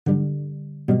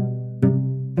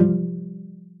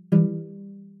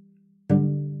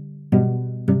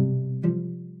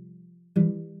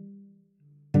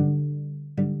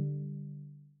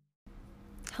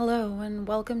Hello and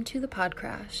welcome to the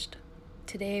Podcrashed.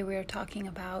 Today we are talking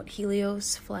about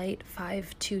Helios Flight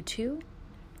 522.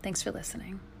 Thanks for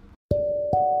listening.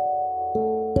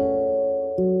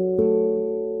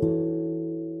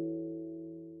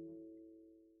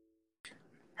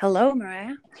 Hello,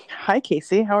 Mariah. Hi,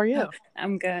 Casey. How are you?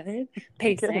 I'm good.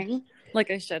 Pacing, Good.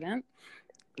 like I shouldn't.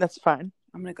 That's fine.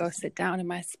 I'm going to go sit down in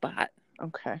my spot.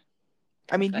 Okay.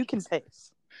 I mean, you can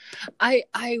pace. I'm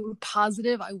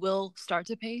positive I will start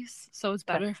to pace, so it's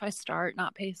better Okay. if I start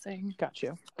not pacing. Got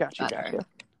you.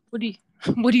 What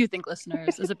do you think,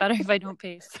 listeners? Is it better if I don't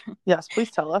pace? Yes,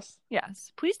 please tell us.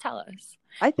 Yes, please tell us.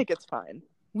 I think it's fine.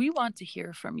 We want to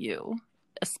hear from you,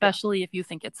 especially if you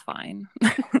think it's fine.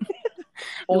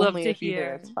 Only if you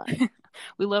hear it's fine.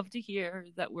 We love to hear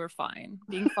that we're fine.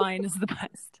 Being fine is the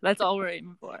best. That's all we're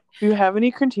aiming for. If you have any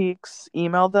critiques,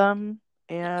 email them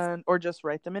or just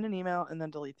write them in an email and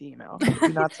then delete the email.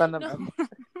 Do not send them in.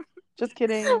 Just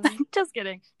kidding. Just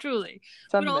kidding. Truly.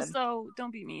 Send but them also,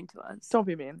 don't be mean to us. Don't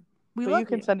be mean. We but love you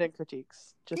can send in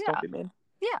critiques. Just don't be mean.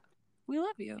 Yeah. We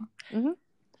love you. Mm-hmm.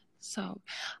 So,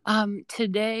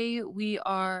 today we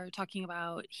are talking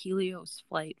about Helios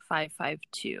Flight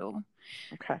 552.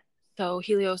 Okay. So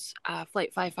Helios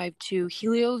Flight 552,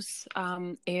 Helios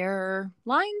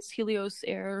Airlines, Helios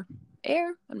Air.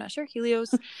 I'm not sure.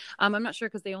 Helios. I'm not sure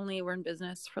because they only were in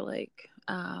business for like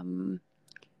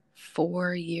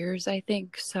 4 years, I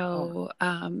think. So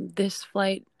this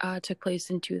flight took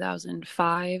place in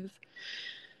 2005.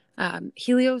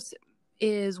 Helios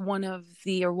was one of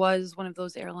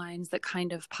those airlines that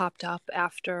kind of popped up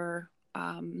after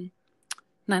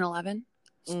 9/11.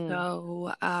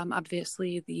 So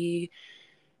obviously the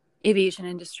aviation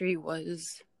industry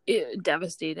was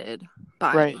devastated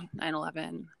by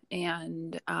 9/11.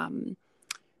 And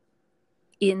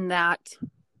in that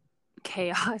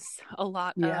chaos, a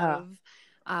lot of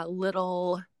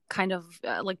little kind of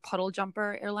like puddle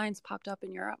jumper airlines popped up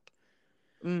in Europe.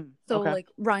 Like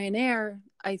Ryanair,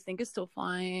 I think, is still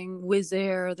flying. Wizz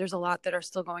Air, there's a lot that are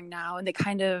still going now, and they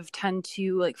kind of tend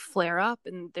to like flare up,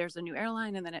 and there's a new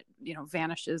airline, and then it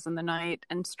vanishes in the night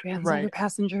and strands other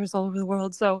passengers all over the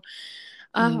world. So,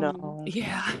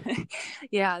 yeah,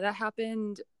 that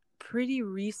happened pretty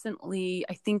recently.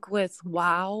 I think with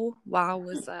WOW. WOW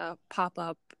was a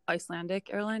pop-up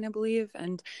Icelandic airline, I believe,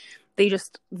 and they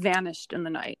just vanished in the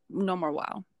night. No more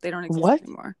WOW. They don't exist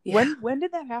anymore. Yeah. When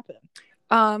did that happen?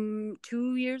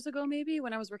 2 years ago, maybe,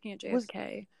 when I was working at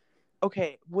JFK.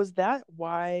 Was that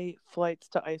why flights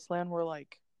to Iceland were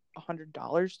like $100?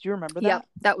 Do you remember that? Yeah,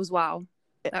 that was WOW.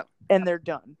 And they're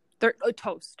done. They're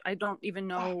toast. I don't even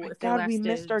know if they lasted. We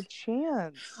missed our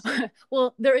chance.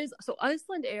 Well,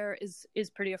 Iceland Air is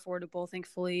pretty affordable,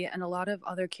 thankfully, and a lot of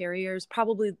other carriers.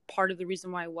 Probably part of the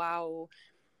reason why WOW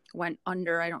went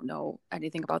under. I don't know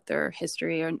anything about their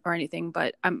history or anything,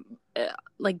 but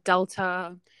like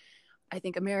Delta, I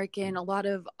think American, a lot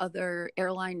of other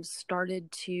airlines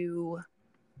started to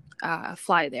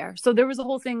fly there. So there was a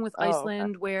whole thing with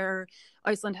Iceland where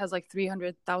Iceland has like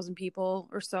 300,000 people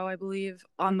or so, I believe,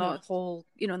 on the whole,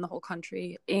 in the whole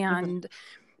country. And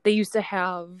they used to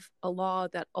have a law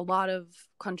that a lot of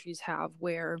countries have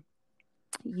where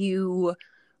you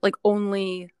like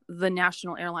only the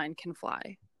national airline can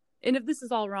fly. And if this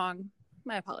is all wrong,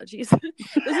 my apologies.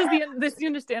 This is the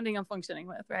understanding I'm functioning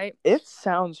with, right? It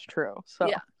sounds true. So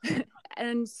yeah.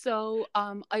 And so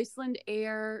Iceland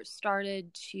Air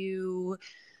started to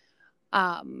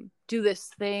do this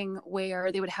thing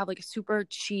where they would have like a super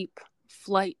cheap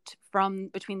flight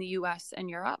between the US and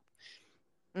Europe.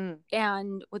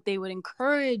 And what they would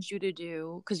encourage you to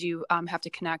do, because you have to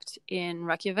connect in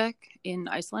Reykjavik in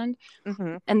Iceland,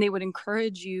 and they would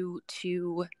encourage you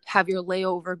to have your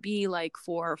layover be like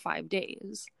 4 or 5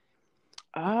 days.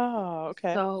 Oh,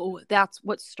 okay. So that's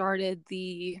what started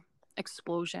the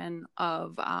explosion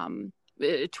of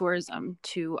tourism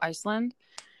to Iceland.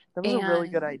 That was a really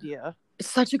good idea. It's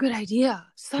such a good idea.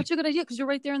 Because you're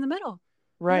right there in the middle.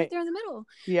 Right there in the middle.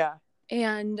 Yeah.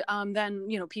 And then,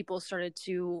 people started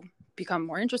to become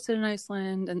more interested in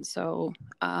Iceland. And so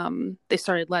they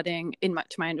started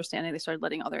to my understanding, they started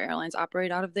letting other airlines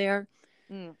operate out of there.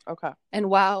 Okay. And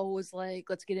WOW was like,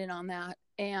 let's get in on that.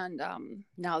 And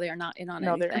now they are not in on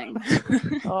anything.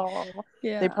 Oh,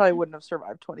 yeah. They probably wouldn't have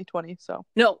survived 2020. So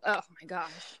no. Oh my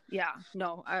gosh. Yeah.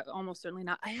 No, I almost certainly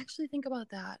not. I actually think about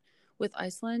that with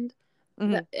Iceland.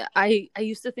 I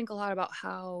used to think a lot about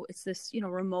how it's this,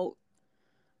 remote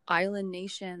island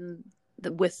nation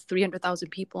with 300,000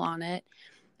 people on it,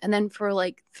 and then for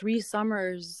like 3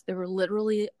 summers there were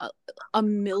literally a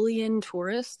million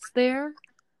tourists there,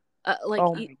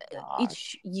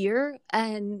 each year,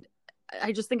 and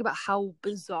I just think about how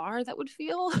bizarre that would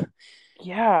feel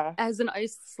Yeah. as an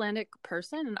Icelandic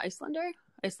person, an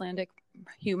Icelandic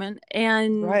human.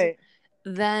 And Right.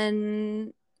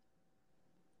 then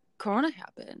Corona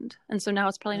happened. And so now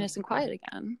it's probably nice and quiet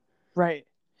again. Right.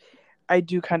 I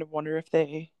do kind of wonder if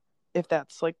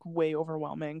that's like way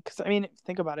overwhelming. Because I mean,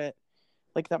 think about it.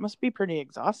 Like that must be pretty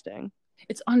exhausting.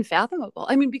 It's unfathomable.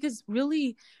 I mean, because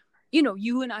really, you know,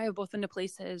 you and I have both been to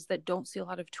places that don't see a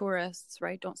lot of tourists,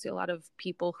 right? Don't see a lot of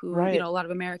people who, Right. you know, a lot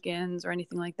of Americans or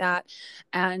anything like that.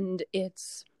 And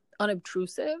it's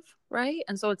unobtrusive, right?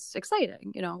 And so it's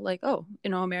exciting, you know, like, oh, you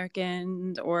know,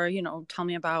 Americans, or, you know, tell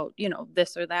me about, you know,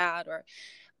 this or that, or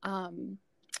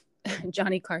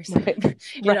Johnny Carson,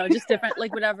 you know, just different,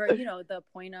 like whatever, you know, the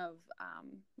point of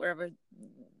wherever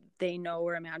they know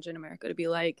or imagine America to be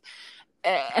like.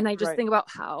 And I just think about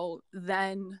how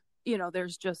then, you know,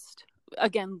 there's just,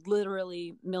 again,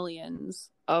 literally millions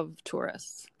of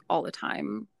tourists all the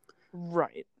time.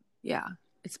 Right. Yeah.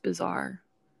 It's bizarre.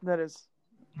 That is.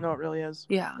 No, it really is.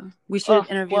 Yeah. We should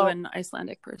interview an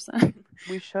Icelandic person.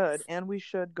 We should. And we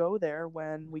should go there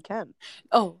when we can.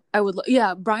 Oh, I would.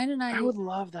 Yeah. Brian and I would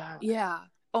love that. Yeah.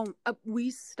 Oh,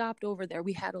 we stopped over there.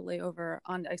 We had a layover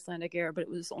on Icelandic Air, but it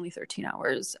was only 13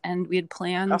 hours. And we had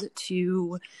planned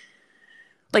to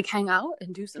like hang out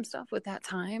and do some stuff with that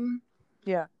time.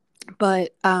 Yeah.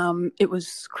 But it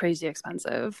was crazy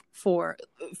expensive for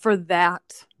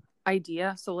that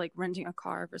idea. So like renting a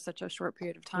car for such a short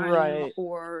period of time,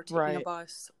 or taking a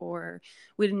bus, or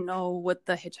we didn't know what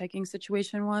the hitchhiking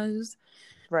situation was.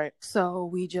 Right. So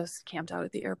we just camped out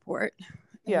at the airport.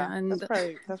 Yeah, and that's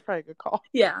probably a good call.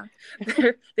 Yeah.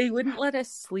 They wouldn't let us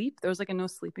sleep. There was like a no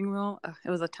sleeping rule. It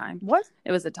was a time. What?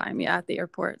 It was a time, yeah, at the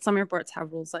airport. Some airports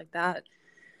have rules like that.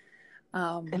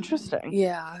 Interesting.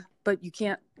 Yeah, but you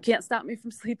can't stop me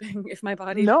from sleeping if my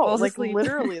body falls asleep.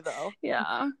 Literally though.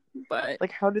 Yeah, but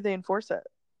like how do they enforce it?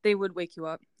 They would wake you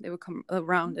up. They would come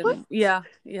around and yeah.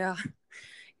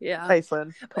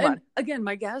 Iceland, come on. Again,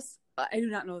 my guess, I do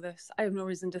not know this. I have no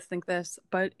reason to think this,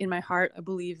 but in my heart, I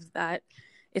believe that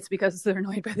it's because they're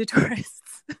annoyed by the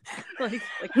tourists. like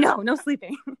no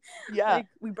sleeping. Yeah. Like,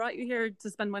 we brought you here to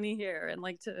spend money here and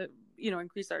like to, you know,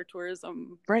 increase our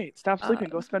tourism. Right. Stop sleeping.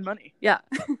 Go spend money. Yeah,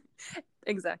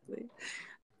 exactly.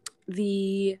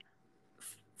 The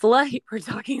flight we're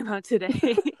talking about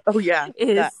today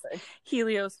is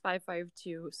Helios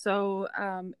 552. So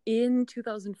in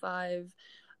 2005,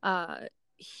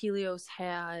 Helios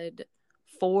had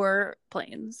 4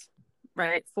 planes,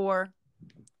 right? 4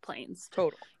 planes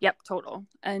total. Yep, total.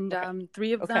 And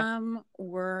 3 of them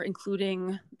were,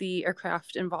 including the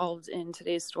aircraft involved in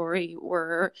today's story,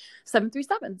 were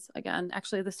 737s. Again,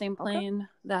 actually the same plane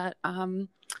that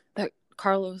that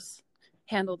Carlos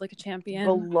handled like a champion.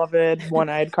 Beloved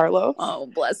one-eyed Carlos. Oh,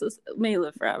 bless us. May he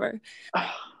live forever.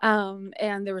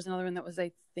 And there was another one that was,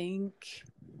 I think,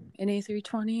 an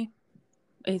A320,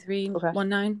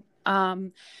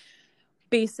 A319.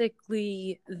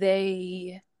 Basically,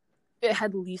 they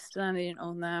had leased them. They didn't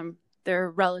own them.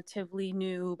 They're relatively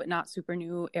new, but not super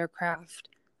new aircraft.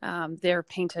 They're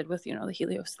painted with, you know, the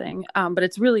Helios thing, but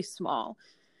it's really small.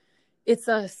 It's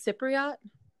a Cypriot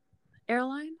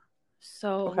airline.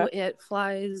 So it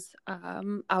flies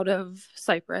out of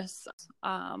Cyprus.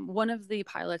 One of the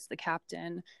pilots, the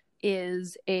captain,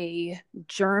 is a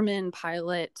German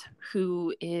pilot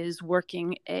who is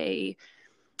working a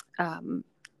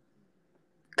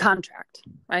contract,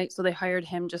 right? So they hired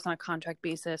him just on a contract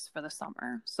basis for the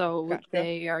summer. So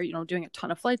they are, you know, doing a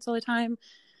ton of flights all the time.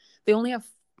 They only have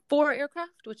 4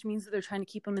 aircraft, which means that they're trying to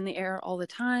keep them in the air all the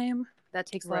time. That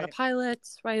takes a lot of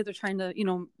pilots, right? They're trying to, you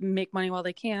know, make money while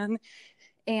they can.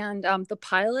 And the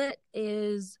pilot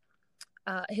is,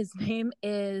 his name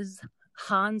is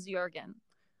Hans Jürgen.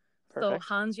 So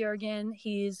Hans Jürgen,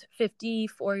 he's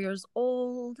 54 years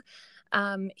old.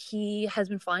 He has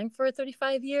been flying for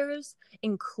 35 years,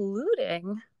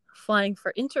 including flying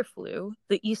for Interflu,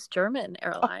 the East German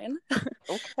airline.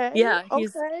 Yeah,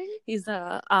 he's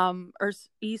a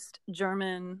East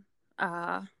German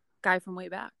guy from way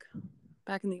back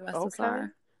in the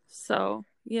USSR. So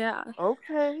yeah.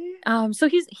 So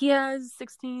he has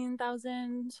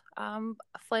 16,000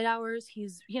 flight hours.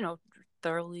 He's, you know,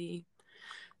 thoroughly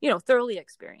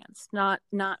experienced. Not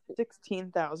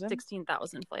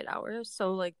 16,000 flight hours.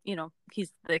 So like, you know,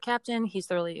 he's the captain. He's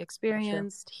thoroughly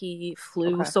experienced. He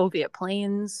flew Soviet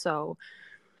planes. So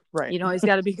you know, he's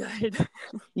got to be good.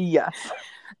 Yes.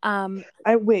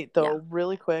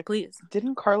 Really quick. Please.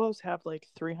 Didn't Carlos have like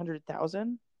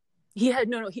 300,000? He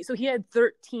had he had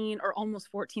 13 or almost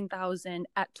 14,000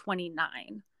 at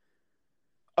 29.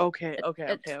 Okay.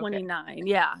 at 29.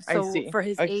 Yeah. I So see. for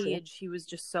his I see. age, he was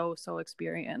just so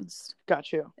experienced.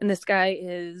 Got you. And this guy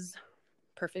is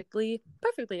perfectly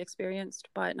experienced,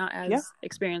 but not Yeah. as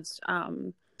experienced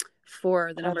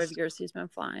for the number of That's years he's been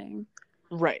flying.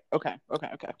 right. Okay.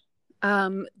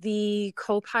 The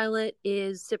co-pilot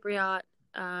is Cypriot.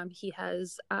 He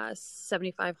has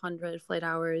 7,500 flight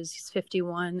hours. He's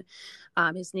 51.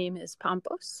 His name is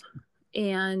Pampos,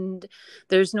 and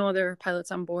there's no other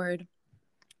pilots on board.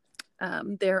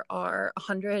 There are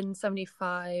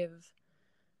 175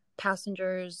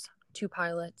 passengers, 2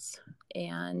 pilots,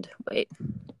 and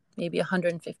maybe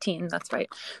 115. That's right.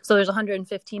 So there's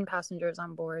 115 passengers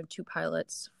on board, 2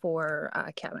 pilots, 4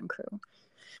 cabin crew.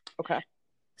 Okay.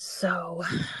 So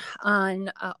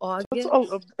on August,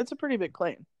 it's a pretty big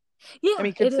plane. Yeah, I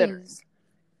mean, considering.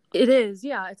 It is.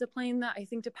 Yeah, it's a plane that I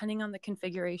think, depending on the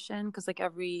configuration, because like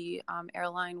every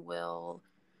airline will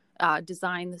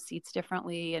design the seats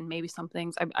differently, and maybe some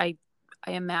things. I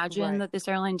imagine that this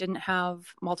airline didn't have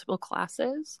multiple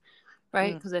classes,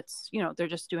 right? Because it's, they're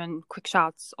just doing quick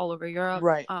shots all over Europe,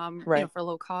 right. For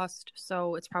low cost.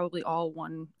 So it's probably all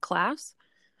one class,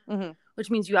 mm-hmm. which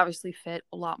means you obviously fit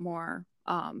a lot more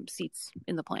seats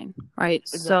in the plane, right?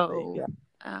 Exactly. So yeah.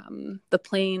 The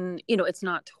plane, it's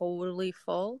not totally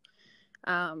full.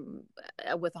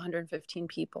 With 115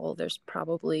 people, there's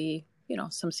probably,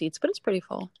 some seats, but it's pretty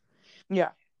full.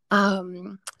 Yeah.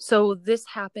 So this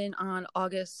happened on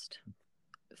August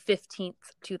 15th,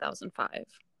 2005.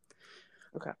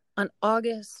 Okay. On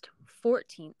August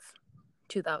 14th,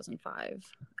 2005,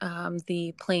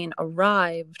 the plane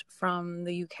arrived from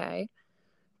the UK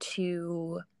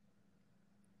to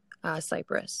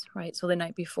Cyprus, right? So the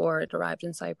night before, it arrived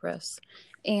in Cyprus.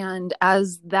 And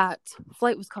as that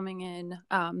flight was coming in,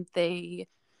 they,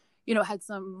 had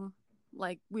some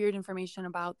like weird information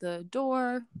about the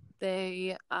door.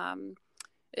 They,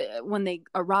 when they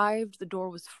arrived, the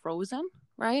door was frozen,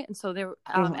 right? And so they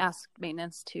asked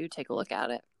maintenance to take a look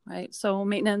at it, right? So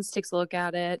maintenance takes a look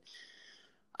at it,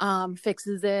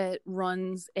 fixes it,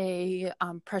 runs a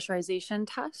pressurization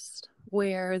test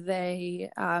where they,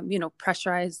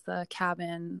 pressurize the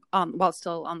cabin while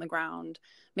still on the ground,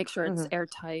 make sure it's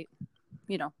airtight,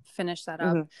 finish that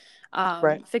up,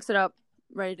 fix it up,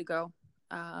 ready to go.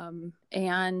 And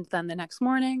then the next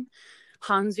morning,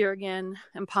 Hans Jürgen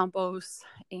and Pampos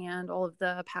and all of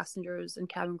the passengers and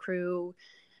cabin crew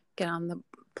get on the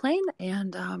plane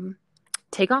and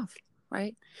take off,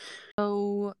 right?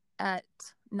 So at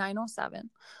 9:07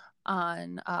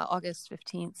 on August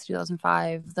 15th,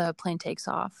 2005, the plane takes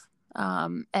off.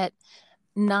 At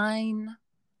 9:12,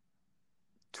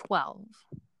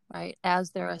 right, as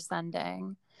they're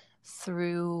ascending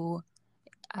through,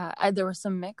 there were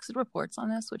some mixed reports on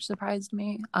this, which surprised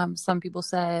me. Some people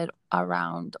said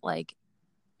around like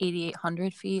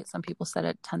 8,800 feet. Some people said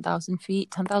at 10,000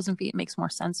 feet. 10,000 feet makes more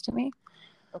sense to me.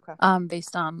 Okay.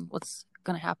 Based on what's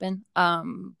going to happen.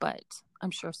 But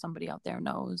I'm sure somebody out there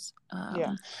knows.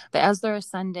 But as they're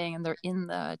ascending and they're in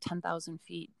the 10,000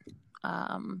 feet,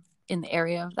 in the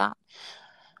area of that,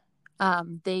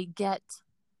 they get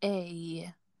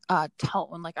a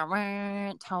tone, like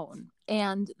a tone,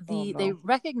 and they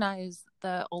recognize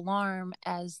the alarm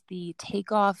as the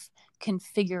takeoff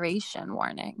configuration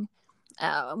warning.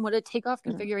 What a takeoff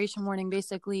configuration warning,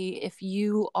 basically, if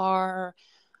you are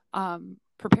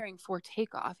preparing for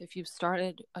takeoff, if you've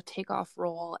started a takeoff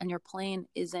roll and your plane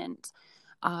isn't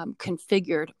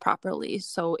configured properly,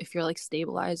 so if your like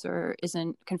stabilizer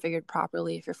isn't configured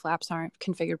properly, if your flaps aren't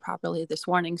configured properly, this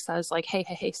warning says like,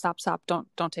 hey, stop,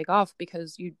 don't take off,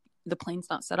 because the plane's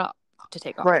not set up to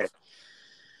take off. Right.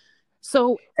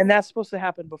 So, and that's supposed to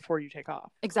happen before you take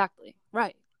off. Exactly.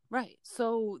 Right.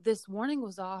 So this warning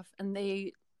was off, and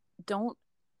they don't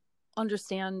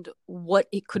understand what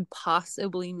it could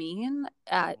possibly mean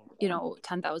at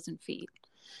 10,000 feet.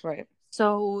 Right.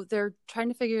 So they're trying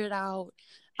to figure it out.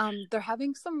 They're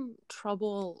having some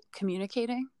trouble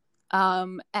communicating,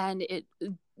 and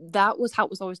that was how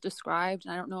it was always described.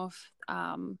 And I don't know if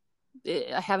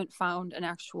I haven't found an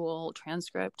actual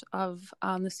transcript of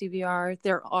the CVR.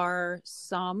 There are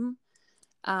some,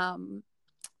 how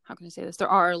can I say this? There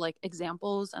are like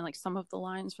examples, and like some of the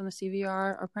lines from the CVR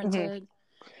are printed.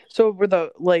 So were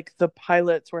the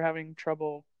pilots were having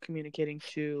trouble communicating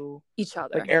to each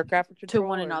other, like aircraft control, to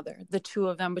one another. The two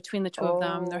of them, between the two of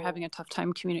them, they're having a tough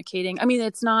time communicating. I mean,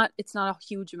 it's not a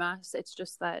huge mess. It's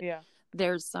just that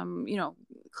there's some,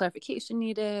 clarification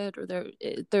needed, or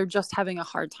they're just having a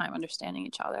hard time understanding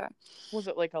each other. Was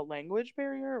it like a language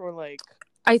barrier, or like?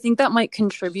 I think that might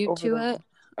contribute to it.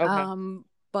 Okay.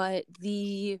 But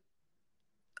the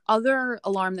other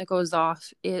alarm that goes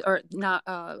off or not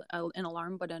an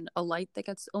alarm, but a light that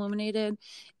gets illuminated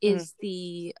is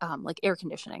the like air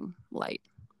conditioning light.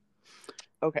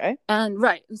 Okay. And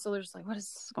so they're just like, what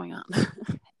is going on?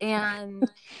 And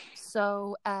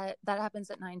so that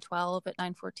happens at 9:12. At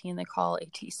 9:14, they call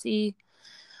ATC.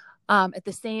 At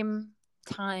the same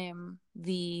time,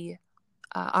 the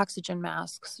oxygen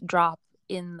masks drop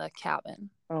in the cabin.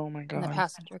 Oh my God. In the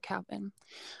passenger cabin.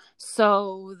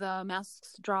 So the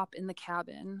masks drop in the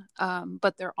cabin,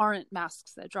 but there aren't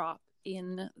masks that drop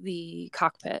in the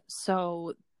cockpit.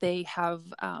 So they have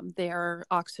their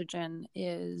oxygen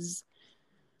is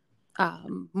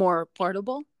more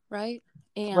portable, right?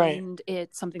 And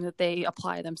it's something that they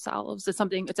apply themselves.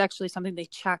 It's actually something they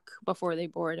check before they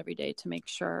board every day to make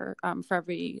sure for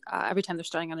every time they're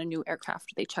starting on a new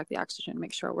aircraft, they check the oxygen,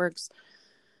 make sure it works.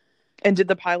 And did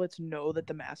the pilots know that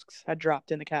the masks had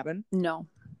dropped in the cabin? No.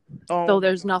 Oh, so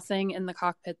there's nothing in the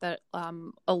cockpit that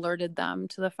alerted them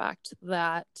to the fact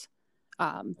that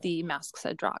the masks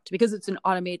had dropped, because it's an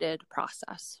automated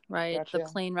process, right? Gotcha. The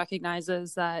plane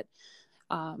recognizes that,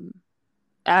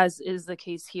 as is the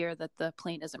case here, that the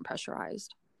plane isn't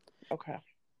pressurized. Okay.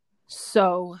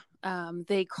 So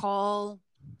they call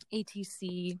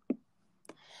ATC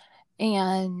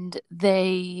and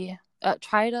they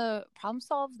try to problem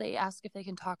solve. They ask if they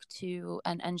can talk to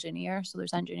an engineer. So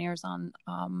there's engineers on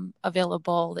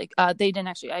available. They didn't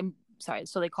actually. I'm sorry.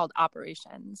 So they called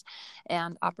operations,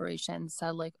 and operations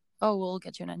said like, "Oh, we'll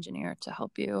get you an engineer to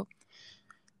help you."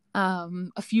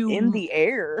 A few in the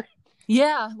air.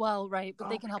 Yeah, well, right, but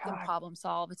they can help them problem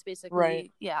solve. It's basically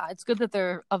right. Yeah, it's good that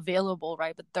they're available,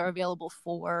 right? But they're available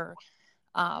for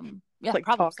like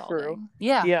problem talk solving. Through.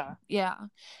 Yeah.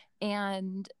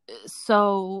 And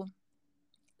so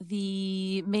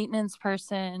the maintenance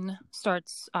person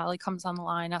starts comes on the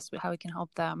line, asks how he can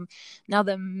help them. Now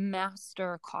the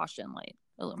master caution light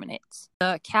illuminates.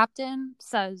 The captain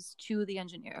says to the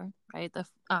engineer, right, the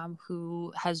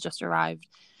who has just arrived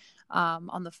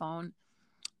on the phone,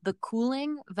 the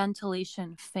cooling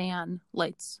ventilation fan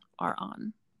lights are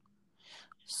on.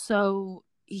 So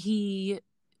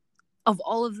of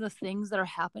all of the things that are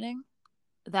happening,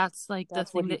 that's the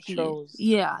thing that he chose.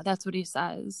 Yeah, that's what he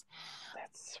says.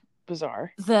 That's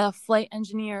bizarre. The flight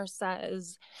engineer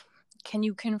says, can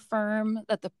you confirm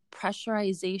that the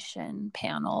pressurization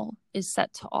panel is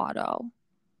set to auto?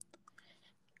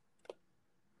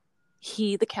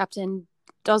 The captain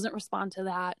doesn't respond to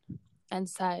that and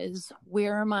says,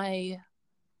 where are my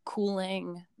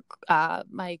cooling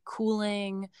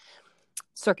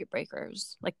circuit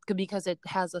breakers, because it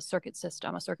has a circuit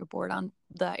board on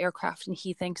the aircraft, and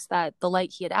he thinks that the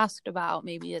light he had asked about,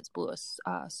 maybe it's blew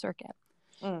a circuit.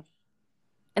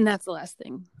 And that's the last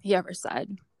thing he ever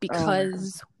said,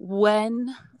 because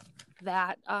when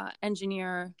that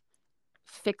engineer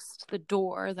fixed the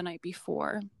door the night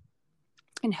before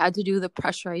and had to do the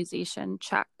pressurization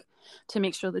check to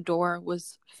make sure the door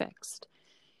was fixed,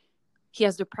 he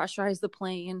has to pressurize the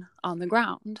plane on the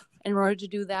ground. In order to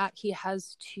do that, he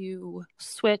has to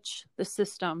switch the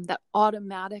system that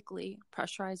automatically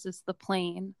pressurizes the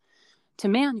plane to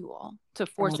manual to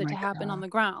force it to happen on the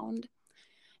ground.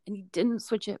 And he didn't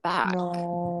switch it back.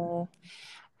 No.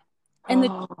 And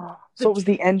so it was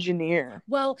the engineer.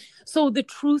 Well, so the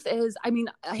truth is,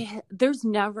 there's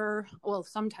never, well,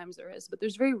 sometimes there is, but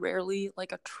there's very rarely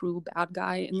a true bad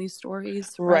guy in these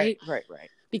stories, right? Right.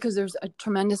 Because there's a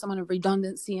tremendous amount of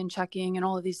redundancy in checking and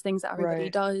all of these things that everybody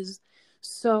does.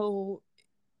 So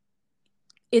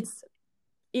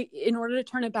in order to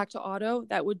turn it back to auto,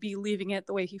 that would be leaving it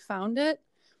the way he found it.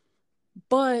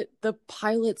 But the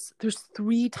pilots, there's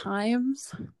three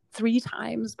times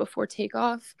before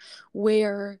takeoff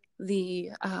where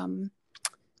the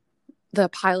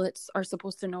pilots are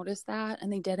supposed to notice that,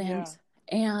 and they didn't.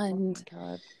 And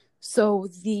so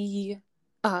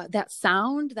that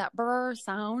sound, that brr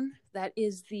sound, that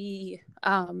is the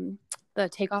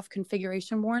takeoff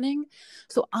configuration warning.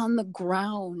 So on the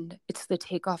ground, it's the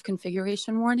takeoff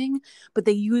configuration warning, but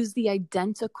they use the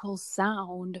identical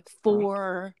sound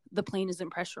for the plane isn't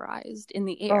pressurized in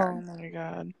the air. Oh my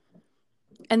God.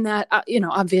 And that,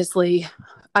 obviously,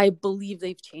 I believe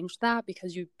they've changed that,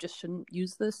 because you just shouldn't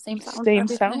use the same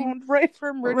sound. Right, for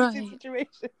emergency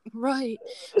situations. Right.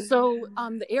 So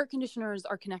the air conditioners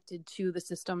are connected to the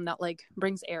system that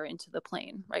brings air into the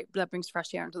plane, right? That brings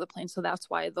fresh air into the plane. So that's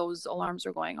why those alarms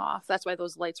are going off. That's why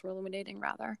those lights were illuminating,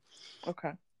 rather.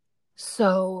 Okay.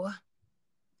 So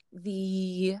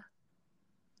I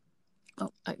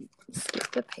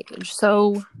skipped the page.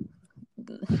 So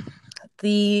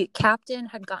the captain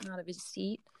had gotten out of his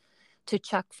seat to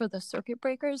check for the circuit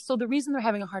breakers. So the reason they're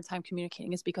having a hard time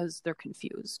communicating is because they're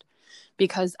confused.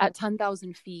 Because at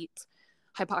 10,000 feet,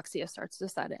 hypoxia starts to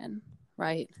set in,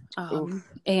 right?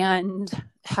 And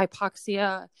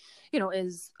hypoxia,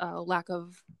 is a lack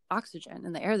of oxygen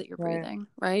in the air that you're breathing,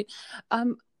 right?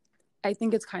 I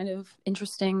think it's kind of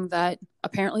interesting that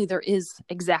apparently there is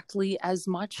exactly as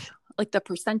much, like the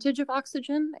percentage of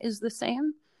oxygen is the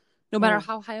same, no matter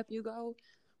how high up you go,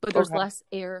 but there's less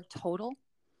air total.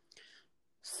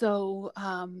 So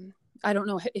I don't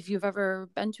know if you've ever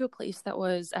been to a place that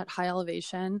was at high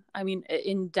elevation. I mean,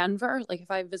 in Denver, like if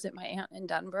I visit my aunt in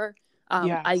Denver,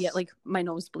 I get like my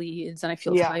nose bleeds and I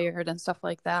feel tired and stuff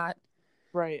like that.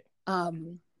 Right.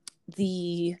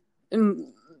 The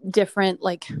different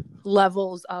like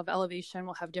levels of elevation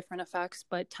will have different effects,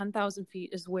 but 10,000 feet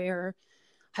is where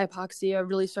hypoxia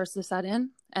really starts to set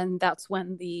in. And that's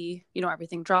when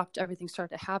everything dropped, everything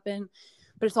started to happen.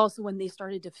 But it's also when they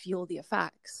started to feel the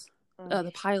effects,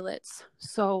 the pilots.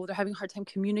 So they're having a hard time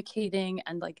communicating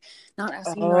and like not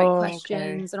asking the right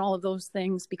questions and all of those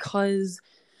things because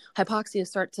hypoxia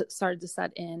started to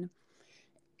set in.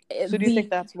 So do you think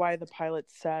that's why the pilot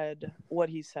said what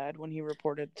he said when he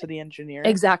reported to the engineer?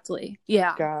 Exactly.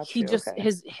 Yeah. Gotcha. He just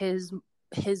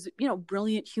his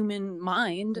brilliant human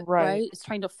mind, right, is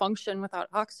trying to function without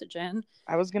oxygen.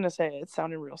 I was gonna say it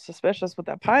sounded real suspicious with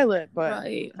that pilot, but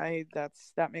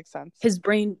that makes sense. His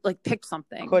brain like picked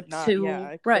something. Could not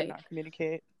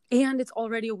communicate. And it's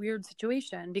already a weird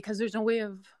situation because there's no way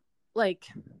of like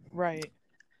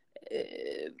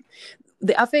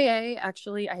the FAA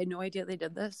actually, I had no idea they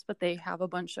did this, but they have a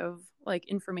bunch of like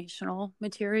informational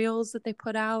materials that they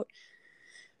put out.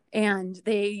 And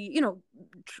they,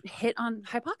 hit on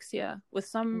hypoxia with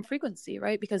some frequency,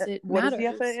 right? Because it matters. What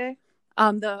is the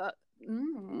FAA?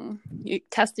 You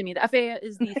tested me. The FAA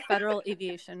is the Federal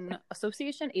Aviation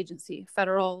Association Agency,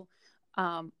 Federal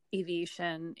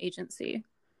Aviation Agency.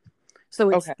 So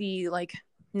it's the like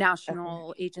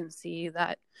national agency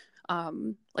that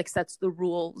like sets the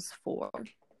rules for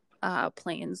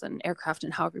planes and aircraft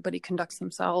and how everybody conducts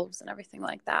themselves and everything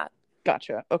like that.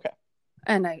 Gotcha. Okay.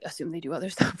 And I assume they do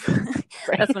other stuff.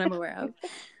 That's what I'm aware of.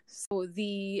 So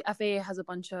the FAA has a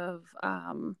bunch of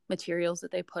materials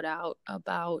that they put out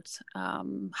about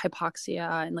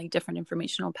hypoxia and like different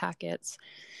informational packets.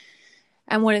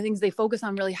 And one of the things they focus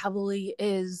on really heavily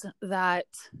is that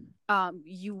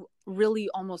you really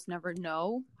almost never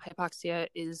know hypoxia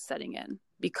is setting in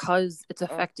because it's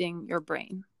affecting your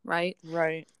brain, right?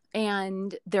 Right.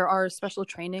 And there are special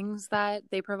trainings that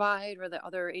they provide or that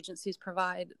other agencies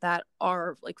provide that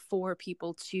are like for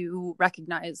people to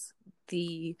recognize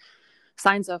the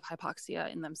signs of hypoxia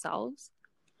in themselves.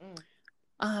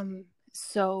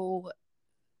 So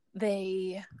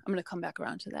I'm going to come back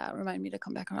around to that. Remind me to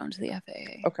come back around to the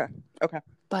FAA. Okay.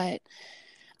 But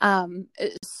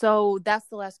so that's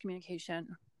the last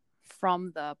communication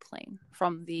from the plane,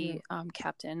 from the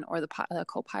captain or the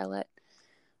co-pilot.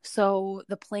 So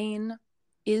the plane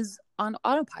is on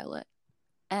autopilot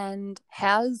and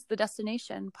has the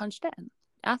destination punched in,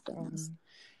 Athens.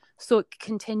 So it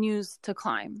continues to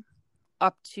climb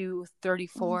up to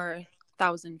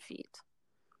 34,000 feet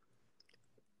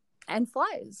and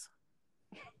flies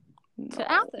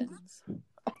to Athens.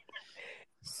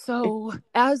 So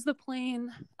as the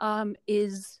plane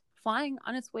is flying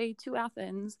on its way to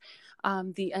Athens,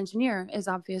 the engineer is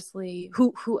obviously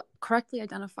who correctly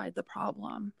identified the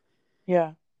problem.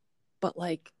 Yeah. But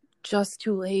like just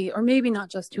too late, or maybe not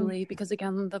just too late, because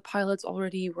again, the pilots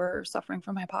already were suffering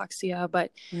from hypoxia,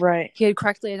 but he had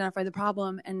correctly identified the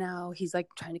problem. And now he's like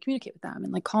trying to communicate with them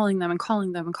and like calling them and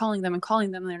calling them and calling them and calling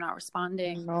them. And they're not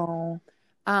responding. No.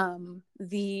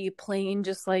 The plane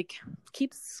just like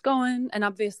keeps going, and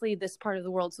obviously this part of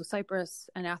the world, so Cyprus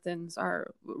and Athens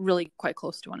are really quite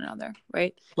close to one another,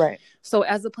 right? So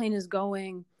as the plane is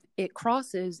going, it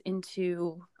crosses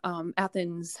into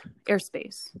Athens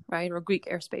airspace, right, or Greek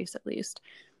airspace at least.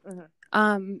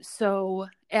 So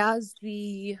as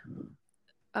the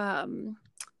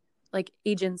like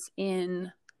agents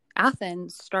in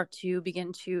Athens start to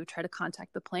begin to try to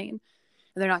contact the plane,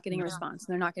 and they're not getting a response,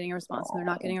 and they're not getting a response, and they're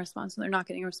not getting a response, and they're not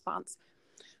getting a response.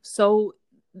 So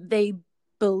they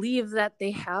believe that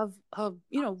they have a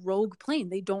rogue plane.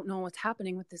 They don't know what's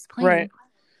happening with this plane. Right.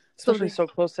 Especially so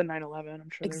close to 9/11. I'm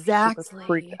sure they're super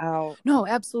freaked out. No,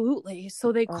 absolutely.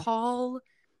 So they call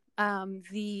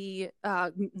the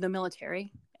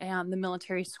military, and the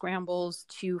military scrambles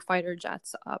to fighter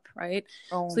jets up, right?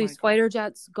 So these fighter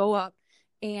jets go up,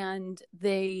 and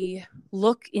they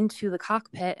look into the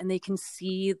cockpit, and they can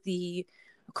see the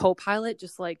co-pilot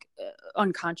just like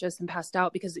unconscious and passed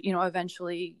out, because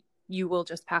eventually you will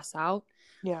just pass out.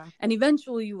 Yeah. And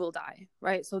eventually you will die,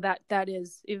 right? So that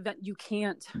is event. You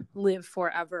can't live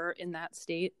forever in that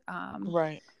state.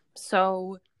 Right.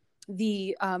 So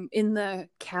the in the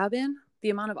cabin, the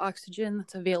amount of oxygen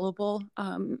that's available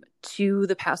to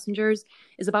the passengers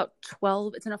is about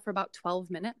 12. It's enough for about 12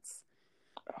 minutes.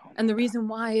 And the reason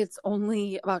why it's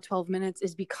only about 12 minutes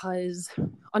is because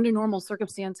under normal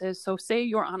circumstances, so say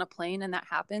you're on a plane and that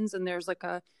happens and there's like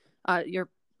your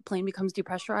plane becomes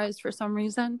depressurized for some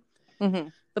reason,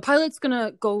 the pilot's going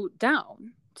to go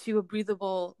down to a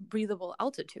breathable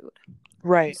altitude.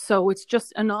 Right. So it's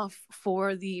just enough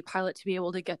for the pilot to be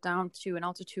able to get down to an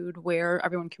altitude where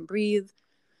everyone can breathe.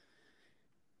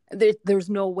 There's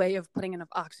no way of putting enough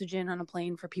oxygen on a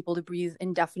plane for people to breathe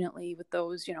indefinitely with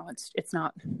those, it's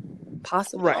not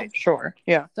possible. Right. Sure.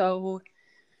 Yeah. So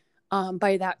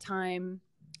by that time,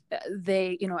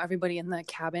 they, everybody in the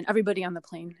cabin, everybody on the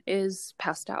plane is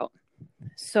passed out.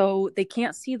 So they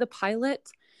can't see the pilot.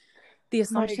 The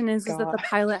assumption is that the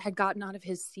pilot had gotten out of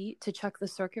his seat to check the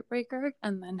circuit breaker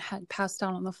and then had passed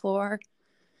out on the floor.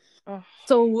 Oh.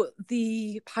 So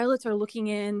the pilots are looking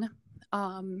in.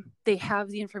 They have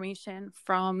the information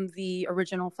from the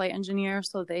original flight engineer,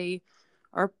 so they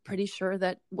are pretty sure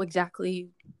that exactly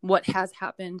what has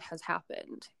happened has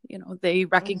happened. They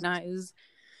recognize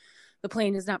the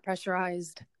plane is not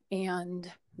pressurized and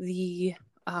the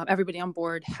everybody on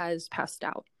board has passed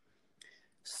out.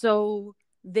 So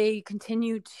they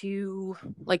continue to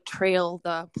trail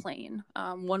the plane.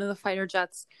 One of the fighter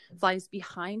jets flies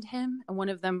behind him and one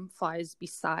of them flies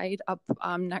beside up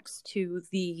next to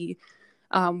the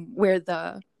where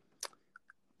the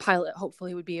pilot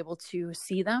hopefully would be able to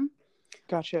see them.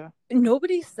 Gotcha.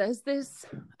 Nobody says this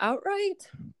outright,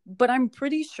 but I'm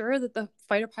pretty sure that the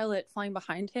fighter pilot flying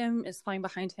behind him is flying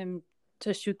behind him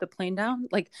to shoot the plane down.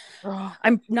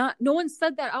 No one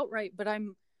said that outright, but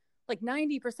I'm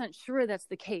 90% sure that's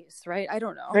the case, right? I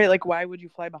don't know. Right, why would you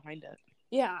fly behind it?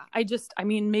 Yeah,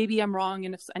 maybe I'm wrong,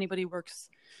 and if anybody works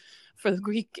for the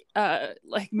Greek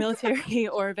military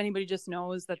or if anybody just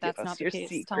knows that that's not the case,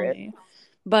 secret. Tell me.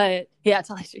 But yeah,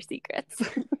 tell us your secrets.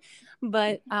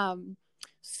 But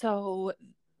so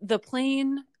the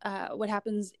plane, what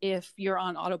happens if you're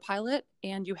on autopilot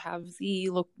and you have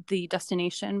the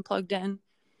destination plugged in,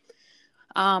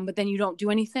 but then you don't do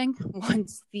anything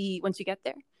once you get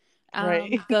there.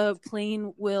 Right. The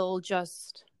plane will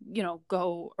just,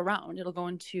 go around. It'll go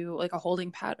into a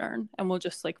holding pattern and we'll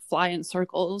just fly in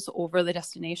circles over the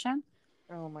destination.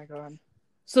 Oh my God.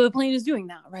 So the plane is doing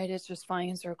that, right? It's just flying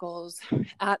in circles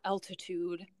at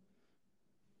altitude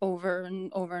over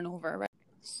and over and over, right?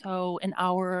 So an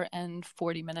hour and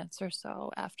 40 minutes or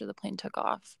so after the plane took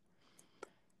off,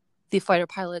 the fighter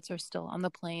pilots are still on the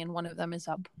plane. One of them is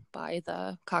up by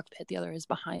the cockpit. The other is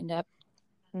behind it.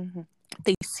 Mm-hmm.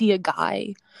 They see a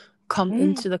guy come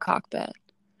into the cockpit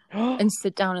and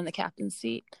sit down in the captain's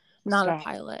seat, not a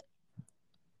pilot.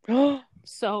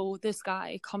 So this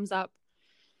guy comes up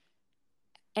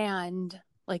and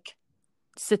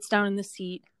sits down in the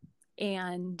seat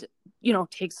and,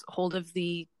 takes hold of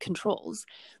the controls.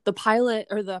 The pilot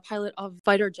of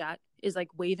fighter jet is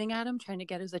waving at him, trying to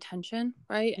get his attention,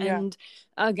 right? Yeah. And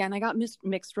again, I got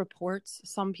mixed reports.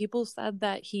 Some people said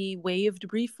that he waved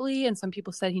briefly and some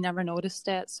people said he never noticed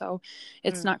it. So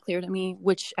it's not clear to me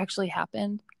which actually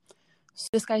happened. So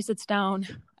this guy sits down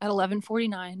at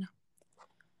 11:49.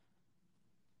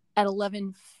 At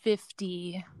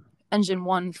 11:50, engine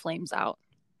 1 flames out.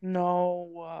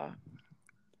 No.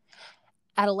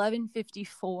 At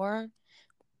 11:54,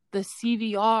 the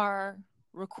CVR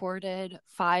recorded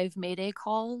 5 Mayday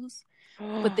calls,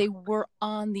 but they were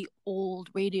on the old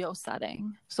radio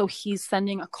setting. So he's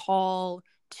sending a call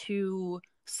to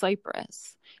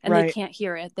Cyprus, and they can't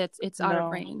hear it. It's out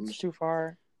of range. It's too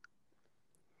far.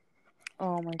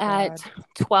 Oh my God. At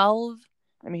 12.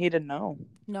 He didn't know.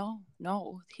 No.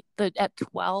 At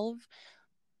 12,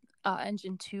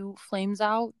 engine 2 flames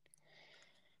out.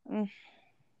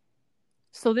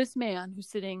 So this man who's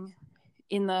sitting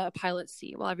in the pilot's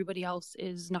seat while everybody else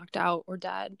is knocked out or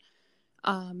dead,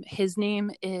 his name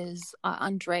is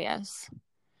Andreas.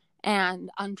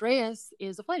 And Andreas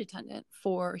is a flight attendant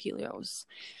for Helios.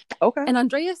 Okay. And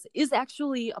Andreas is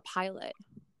actually a pilot.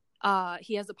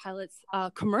 He has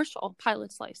a commercial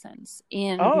pilot's license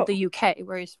in the UK,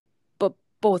 but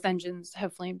both engines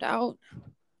have flamed out.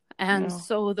 And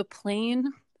so the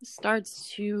plane starts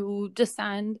to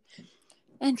descend,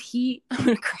 and I'm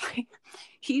gonna cry.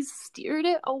 He steered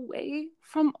it away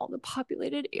from all the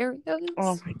populated areas.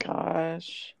 Oh my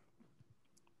gosh.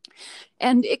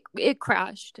 And it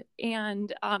crashed,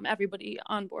 and everybody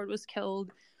on board was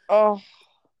killed. Oh.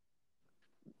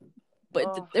 but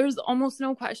Oh, there's almost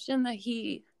no question that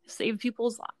he saved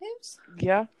people's lives.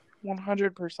 yeah,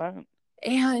 100%.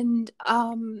 And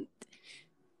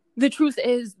the truth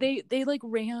is they like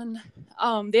ran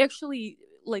they actually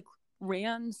like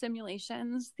ran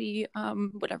simulations, the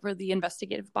whatever the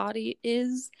investigative body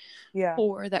is Yeah.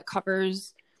 for that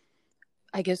covers,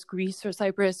 I guess, Greece or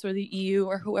Cyprus or the EU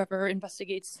or whoever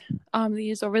investigates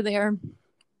these over there,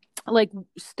 like Oh,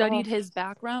 studied his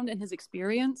background and his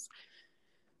experience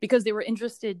because they were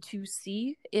interested to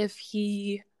see if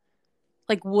he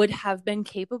like would have been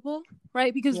capable,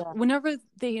 right? Because yeah. whenever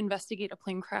they investigate a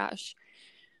plane crash,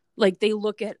 like they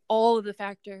look at all of the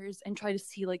factors and try to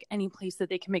see like any place that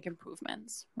they can make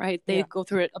improvements, right? They Yeah. go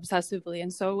through it obsessively.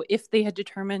 And so if they had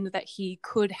determined that he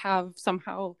could have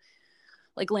somehow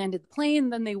like landed the plane,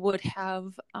 then they would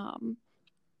have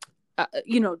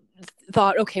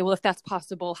thought, okay, well, if that's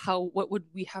possible, what would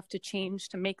we have to change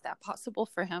to make that possible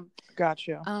for him?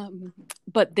 Gotcha.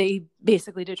 But they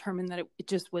basically determined that it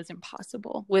just was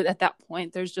impossible. At that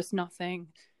point, there's just nothing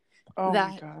Oh my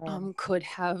that God. could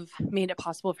have made it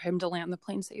possible for him to land the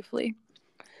plane safely.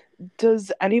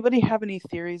 Does anybody have any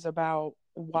theories about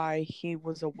why he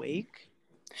was awake?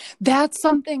 That's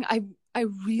something I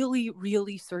really,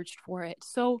 really searched for it.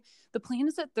 So the plane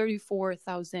is at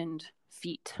 34,000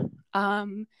 feet.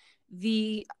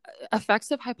 The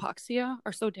effects of hypoxia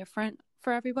are so different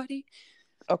for everybody.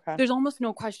 Okay. There's almost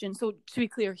no question. So to be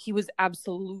clear, he was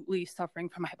absolutely suffering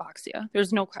from hypoxia.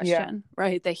 There's no Yeah. question,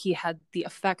 right, that he had the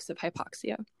effects of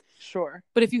hypoxia. Sure.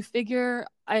 But if you figure,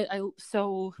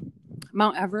 so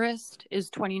Mount Everest is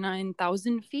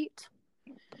 29,000 feet.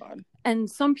 God. And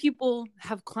some people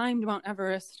have climbed Mount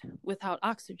Everest without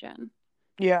oxygen.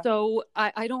 Yeah. So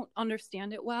I don't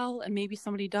understand it well. And maybe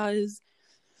somebody does.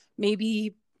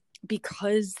 Maybe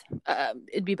because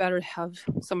it'd be better to have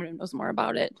someone who knows more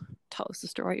about it tell us the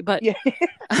story. But Yeah.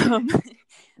 um,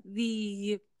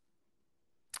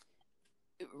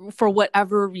 for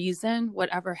whatever reason,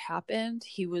 whatever happened,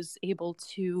 he was able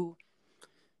to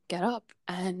get up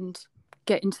and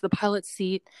get into the pilot's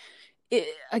seat.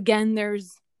 Again,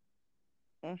 there's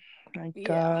Oh my yeah,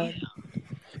 God.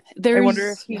 I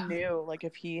wonder if there's he knew, like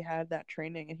if he had that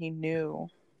training and he knew.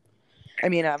 I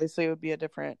mean, obviously it would be a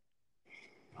different,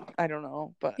 I don't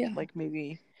know, but yeah. like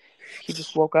maybe he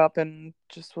just woke up and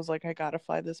just was like, I gotta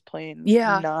fly this plane,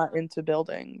 Yeah. not into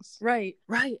buildings. Right,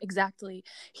 exactly.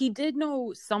 He did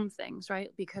know some things,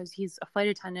 right? Because he's a flight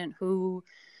attendant who,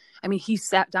 I mean, he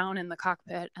sat down in the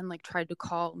cockpit and like tried to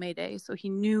call Mayday, so he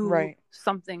knew Right.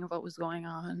 something of what was going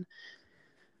on.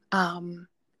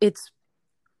 It's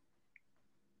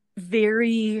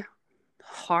very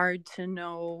hard to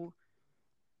know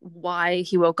why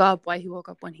he woke up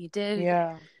when he did,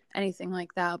 Yeah. anything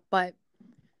like that. But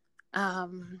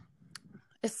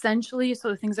essentially, so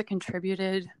the things that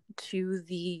contributed to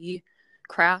the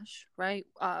crash, right?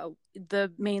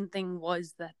 The main thing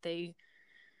was that they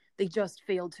just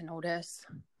failed to notice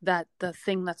that the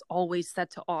thing that's always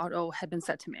set to auto had been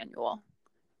set to manual.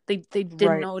 They didn't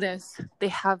Right. notice. They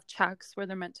have checks where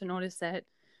they're meant to notice it,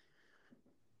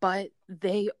 but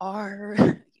they are.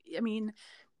 I mean,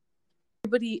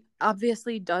 everybody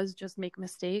obviously does just make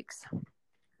mistakes.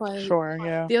 But Sure.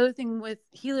 Yeah. the other thing with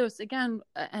Helios again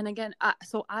and again,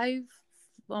 so I've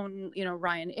flown,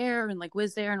 Ryanair and like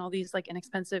Wizz Air and all these like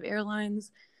inexpensive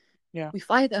airlines. Yeah. We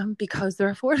fly them because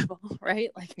they're affordable, right?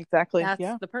 Like Exactly. that's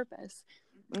Yeah. the purpose.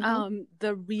 Mm-hmm.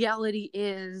 The reality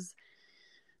is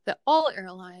that all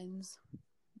airlines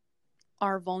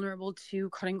are vulnerable to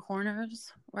cutting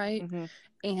corners, right? Mm-hmm.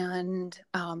 And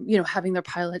having their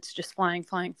pilots just flying,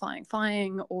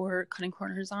 or cutting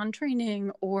corners on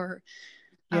training, or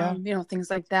Yeah. things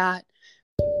like that.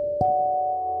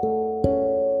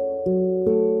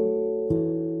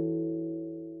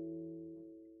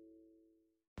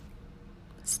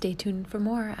 Stay tuned for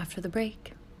more after the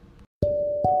break.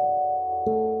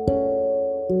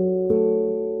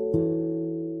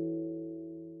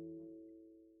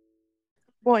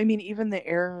 Well, I mean, even the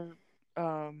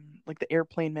like the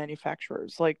airplane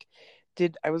manufacturers, like,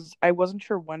 I wasn't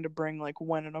sure when to bring, like,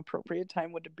 when an appropriate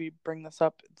time would be bring this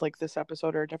up, like this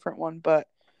episode or a different one, but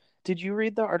did you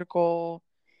read the article?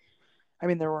 I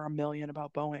mean, there were a million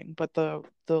about Boeing, but the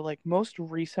like most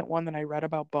recent one that I read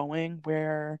about Boeing,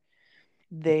 where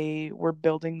they were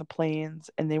building the planes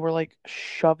and they were like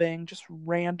shoving just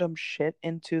random shit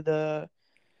into the,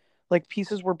 like,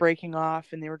 pieces were breaking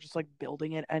off and they were just like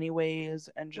building it anyways,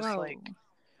 and just Whoa. like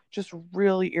just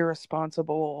really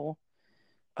irresponsible,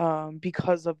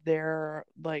 because of their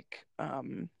like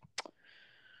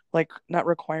not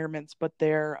requirements, but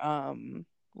their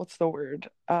what's the word?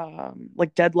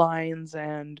 Like deadlines,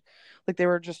 and like they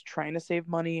were just trying to save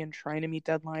money and trying to meet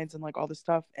deadlines and like all this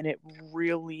stuff, and it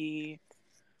really,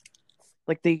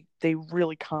 like they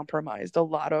really compromised a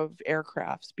lot of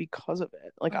aircrafts because of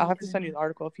it. Like I'll Oh, have to send you the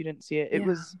article if you didn't see it. It yeah.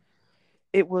 was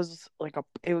it was like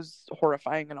it was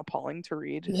horrifying and appalling to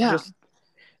read. Yeah. Just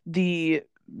the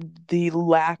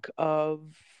lack of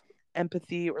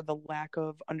empathy or the lack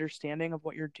of understanding of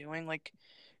what you're doing. Like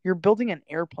you're building an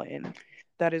airplane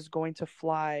that is going to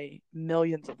fly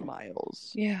millions of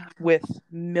miles Yeah. with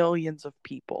millions of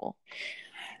people.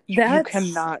 You That's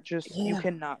cannot just you yeah.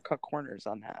 cannot cut corners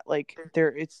on that. Like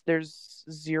there's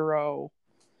zero,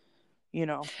 you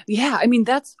know. Yeah, I mean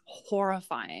that's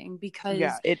horrifying Yeah,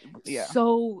 because yeah.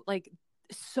 so like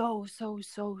so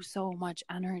much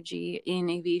energy in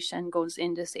aviation goes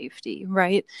into safety,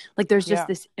 right? Like there's just Yeah.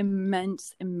 this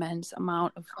immense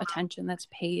amount of attention that's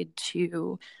paid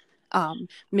to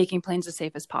making planes as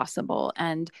safe as possible.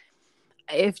 And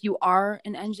if you are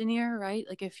an engineer, right,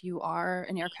 like if you are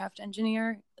an aircraft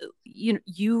engineer, you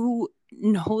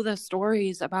know the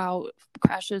stories about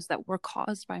crashes that were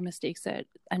caused by mistakes that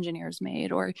engineers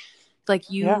made, or like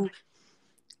Yeah.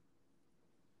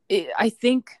 I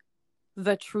think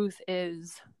the truth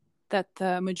is that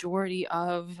the majority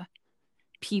of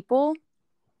people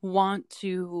want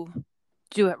to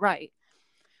do it right,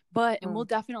 and we'll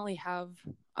definitely have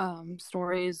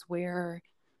stories where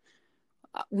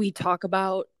we talk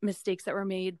about mistakes that were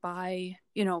made by,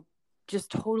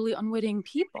 just totally unwitting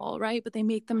people, right? But they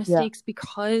make the Yeah. mistakes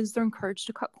because they're encouraged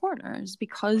to cut corners,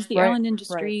 because the Right. airline Right.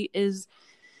 industry is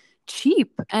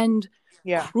cheap and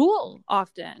Yeah. cruel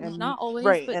often, And not always,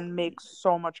 right, but and make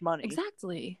so much money.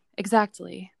 exactly.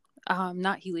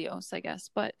 Not Helios, I guess,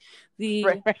 but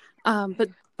Right. the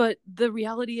Right. but the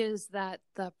reality is that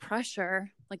the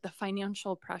pressure, like the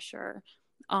financial pressure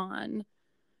on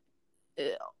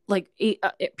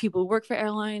people who work for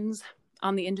airlines,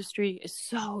 on the industry, is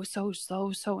so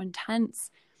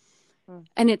intense,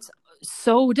 and it's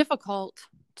so difficult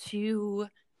to,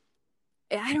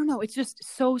 I don't know, it's just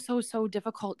so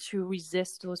difficult to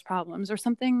resist those problems. Or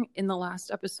something in the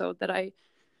last episode that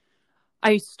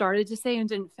I started to say and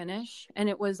didn't finish, and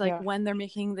it was like Yeah. when they're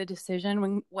making the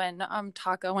decision, when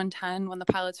Taka 110, when the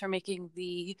pilots are making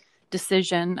the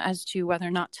decision as to whether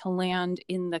or not to land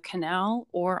in the canal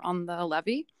or on the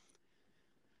levee.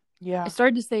 I Yeah.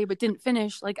 started to say but didn't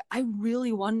finish, like I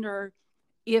really wonder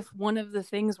if one of the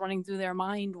things running through their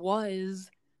mind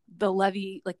was the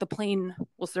levee, like the plane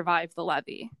will survive the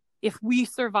levee. If we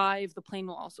survive, the plane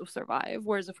will also survive.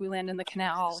 Whereas if we land in the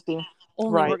canal, See.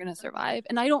 only we're Right. going to survive.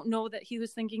 And I don't know that he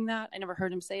was thinking that. I never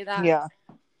heard him say that. Yeah.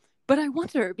 But I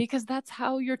wonder, because that's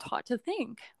how you're taught to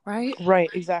think, right? Right,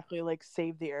 exactly. Like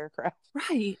save the aircraft.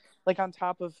 Right. Like on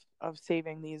top of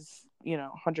saving these,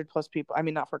 100 plus people. I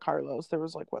mean, not for Carlos. There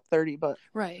was like what, 30, but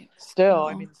Right. still,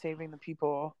 I Well, mean, saving the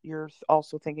people, you're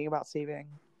also thinking about saving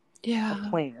a yeah.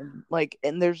 plane. Like,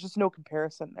 and there's just no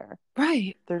comparison there.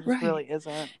 Right. There just Right. really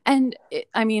isn't. And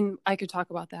I mean, I could talk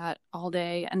about that all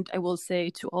day. And I will say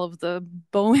to all of the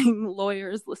Boeing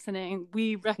lawyers listening,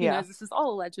 we Yeah. recognize this is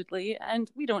all allegedly, and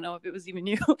we don't know if it was even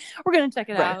you. We're going to check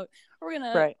it Right. out.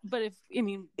 Right. But if, I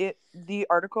mean, the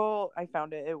article, I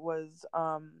found it was,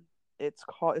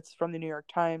 it's from the New York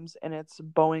Times, and it's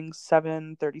Boeing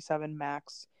 737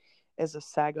 Max is a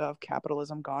saga of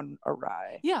capitalism gone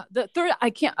awry. yeah, the third, I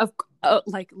can't,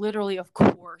 like literally, of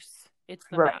course, it's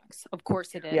the Right. Max. Of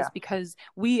course it is, Yeah. because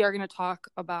we are going to talk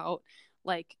about,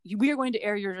 like, we are going to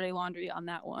air your dirty laundry on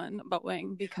that one,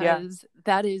 Boeing, because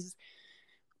that is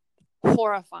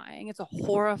horrifying. It's a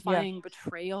horrifying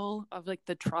betrayal of like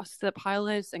the trust that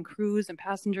pilots and crews and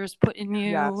passengers put in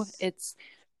you. Yes.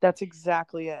 That's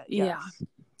exactly it. Yes.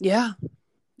 Yeah.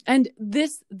 And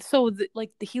this,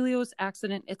 like the Helios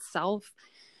accident itself,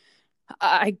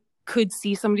 I could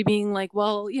see somebody being like,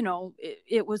 well,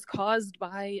 it was caused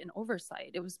by an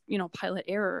oversight. It was, pilot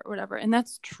error or whatever. And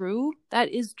that's true. That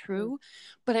is true.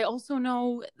 But I also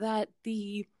know that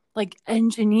the like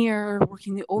engineer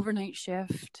working the overnight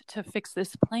shift to fix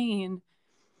this plane,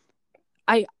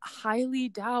 I highly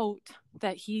doubt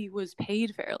that he was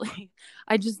paid fairly.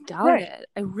 I just doubt it.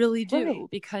 I really do,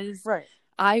 because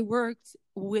I worked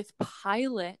with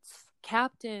pilots,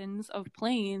 captains of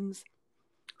planes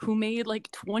who made like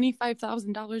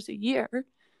 $25,000 a year.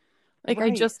 Like,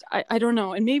 I don't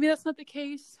know. And maybe that's not the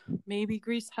case. Maybe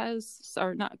Greece has,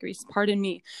 or not Greece, pardon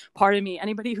me.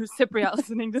 Anybody who's Cypriot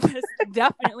listening to this,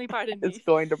 definitely pardon me. It's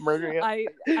going to murder you. I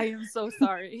am so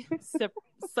sorry.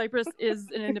 Cyprus is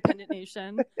an independent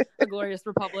nation, a glorious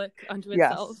republic unto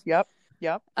itself. Yes.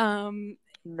 Yep.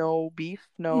 No beef,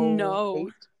 no No,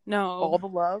 hate, no, all the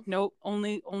love, nope.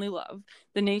 Only love.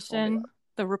 The only nation, love.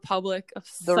 the Republic of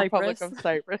The Republic Cyprus. of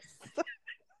Cyprus. Yes,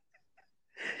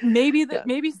 Maybe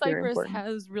very Cyprus important.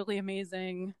 has really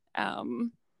amazing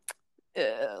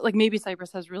like maybe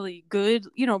Cyprus has really good,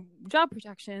 job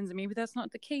protections, and maybe that's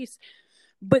not the case.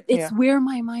 But it's Yeah. where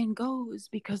my mind goes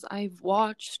because I've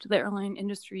watched the airline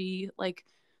industry like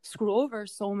screw over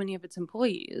so many of its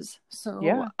employees. So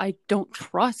Yeah. I don't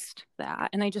trust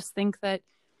that. And I just think that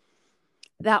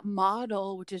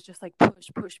model, which is just like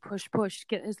push,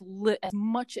 get as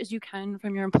much as you can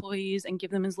from your employees and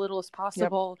give them as little as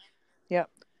possible.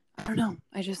 Yep. I don't know.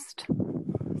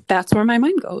 That's where my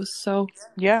mind goes. So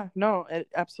Yeah, no,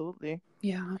 absolutely.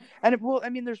 yeah.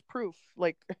 And there's proof.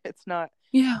 Like, it's not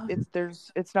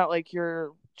like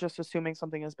you're just assuming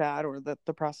something is bad or that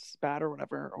the process is bad or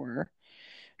whatever, or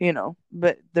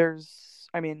but there's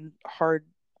hard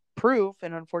proof,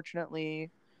 and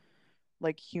unfortunately,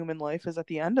 like, human life is at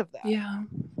the end of that.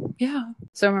 Yeah.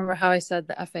 So remember how I said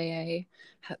the FAA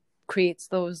creates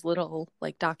those little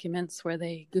like documents where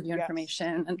they give you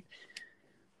information and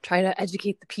try to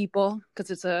educate the people because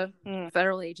it's a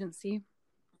federal agency.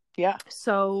 Yeah.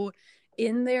 So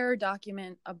in their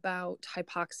document about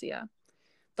hypoxia,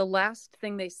 the last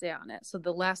thing they say on it, so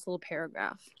the last little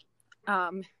paragraph,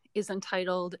 is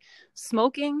entitled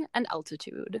 "Smoking and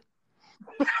Altitude."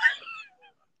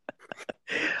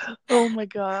 Oh my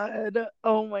god.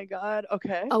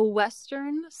 Okay. A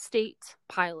Western state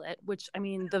pilot, which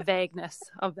the vagueness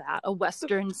of that, a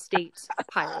Western state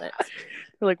pilot.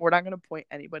 Like, we're not going to point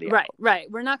anybody out. out.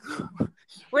 Right. We're not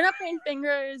pointing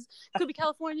fingers. Could be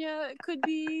California. It could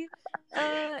be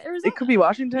Arizona. It could be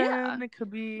Washington. Yeah. It could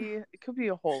be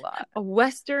a whole lot. A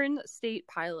Western state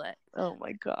pilot. Oh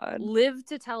my god. Lived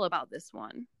to tell about this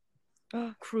one.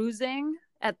 Cruising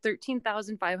at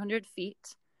 13,500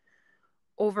 feet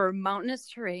over mountainous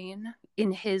terrain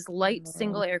in his light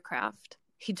single aircraft.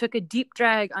 He took a deep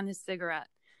drag on his cigarette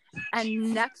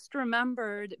and next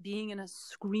remembered being in a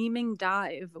screaming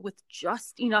dive with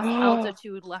just enough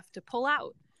altitude left to pull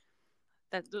out.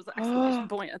 There's an exclamation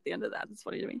point at the end of that. That's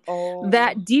funny to me.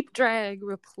 That deep drag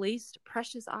replaced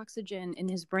precious oxygen in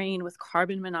his brain with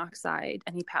carbon monoxide,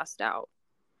 and he passed out.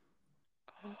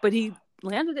 But he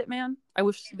landed it, man. I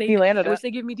wish they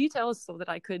give me details so that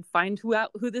I could find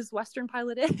who this Western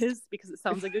pilot is, because it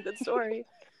sounds like a good story.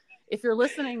 If you're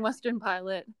listening, Western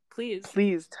pilot, please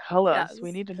tell us.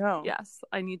 We need to know. Yes,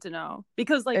 I need to know,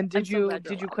 because and did you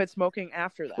quit smoking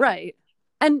after that? Right.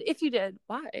 And if you did,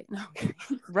 why? No.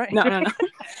 Right. No.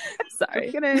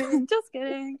 Sorry. Just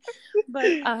kidding. But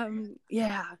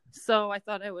yeah. So I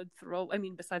thought I would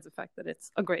besides the fact that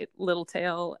it's a great little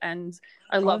tale, and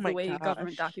I love the way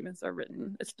government documents are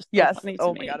written. It's just so funny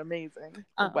to me. My god, amazing.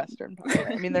 Western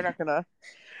pilot. They're not gonna.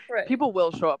 Right. People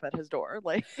will show up at his door,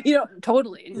 like,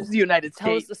 totally. This is the United States.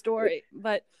 Tell us the story,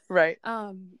 but right.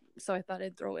 So I thought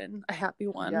I'd throw in a happy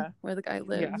one where the guy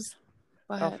lives. Yeah.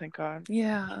 But, thank God.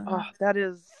 Yeah. Oh,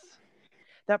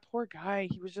 that poor guy.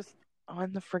 He was just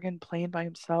on the friggin' plane by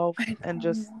himself and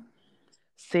just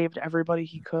saved everybody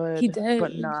he could. He did,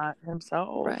 but not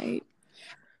himself. Right.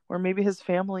 Or maybe his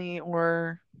family,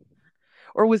 or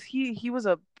was he was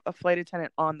a flight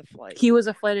attendant on the flight. He was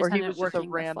a flight attendant, or he was working just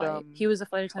a random. The flight. He was a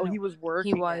flight attendant. Oh, he was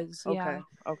working. He was. Yeah.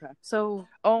 Okay. So.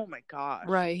 Oh my gosh.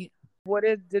 Right. What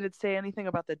did it say anything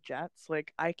about the jets?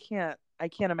 Like, I can't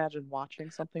imagine watching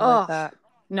something like that.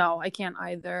 No, I can't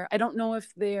either. I don't know if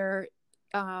they're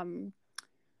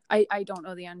I don't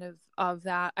know the end of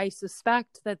that. I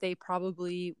suspect that they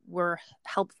probably were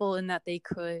helpful in that they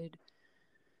could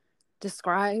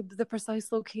describe the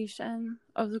precise location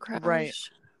of the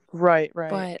crash. Right.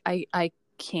 But I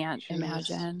can't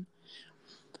imagine.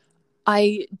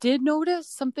 I did notice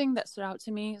something that stood out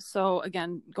to me. So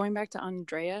again, going back to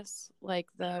Andreas, like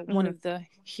the one of the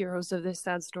heroes of this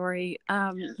sad story,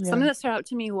 something that stood out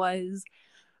to me was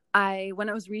when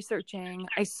I was researching,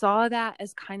 I saw that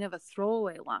as kind of a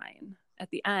throwaway line at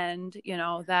the end,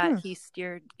 that he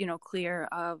steered, clear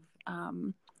of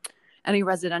any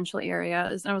residential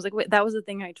areas. And I was like, wait, that was the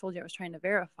thing I told you I was trying to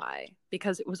verify,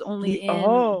 because it was only in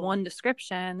one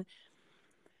description.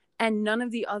 And none of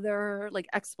the other like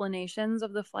explanations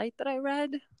of the flight that I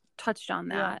read touched on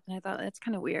that. Yeah. And I thought that's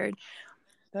kind of weird.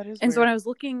 That is. And weird. So when I was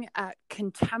looking at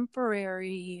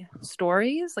contemporary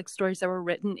stories, like stories that were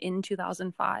written in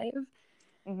 2005,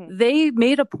 they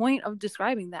made a point of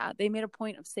describing that. They made a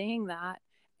point of saying that.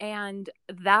 And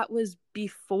that was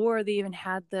before they even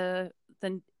had the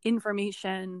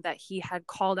information that he had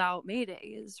called out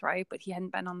Maydays, right? But he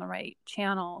hadn't been on the right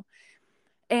channel.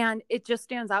 And it just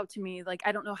stands out to me. Like,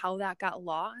 I don't know how that got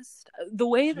lost. The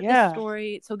way that this Yeah.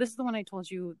 story, so this is the one I told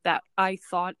you that I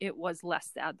thought it was less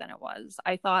sad than it was.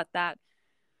 I thought that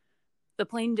the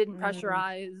plane didn't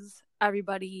pressurize,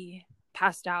 everybody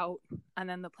passed out, and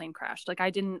then the plane crashed. Like,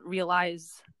 I didn't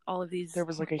realize all of these. There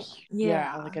was like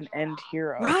Yeah. like an end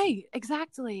hero. Right,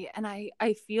 exactly. And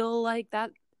I feel like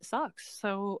that sucks.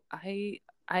 So I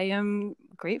am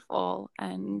grateful,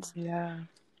 and Yeah.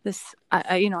 this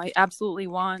I absolutely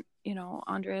want,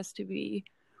 Andreas to be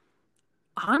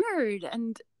honored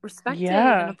and respected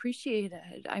and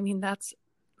appreciated. I mean, that's,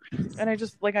 and I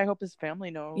just like, I hope his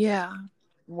family knows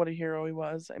what a hero he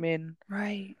was. I mean,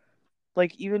 right,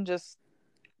 like, even just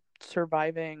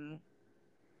surviving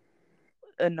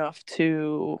enough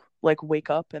to like wake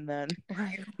up, and then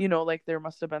right, like, there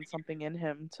must have been something in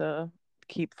him to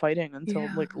keep fighting until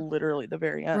like literally the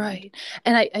very end. Right.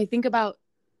 And I think about,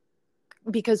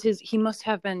 because he must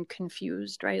have been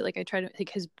confused, right? Like, I try to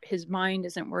think his mind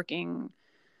isn't working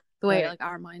the way like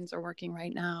our minds are working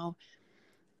right now.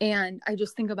 And I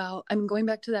just think about, I mean, going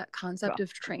back to that concept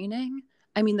of training,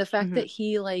 I mean, the fact that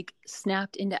he like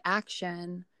snapped into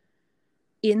action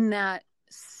in that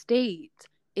state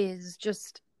is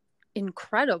just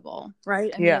incredible,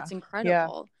 right? I mean, it's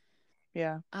incredible.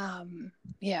 Yeah.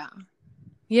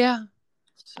 Yeah.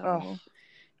 So,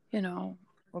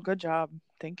 well, good job.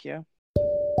 Thank you.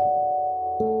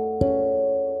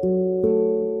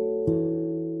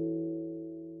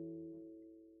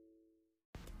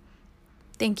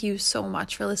 Thank you so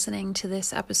much for listening to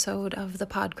this episode of The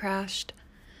Pod Crashed.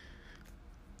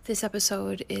 This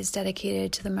episode is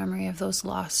dedicated to the memory of those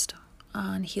lost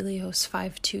on Helios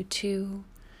 522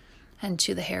 and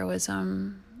to the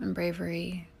heroism and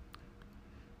bravery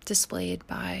displayed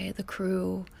by the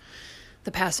crew,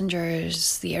 the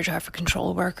passengers, the air traffic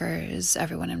control workers,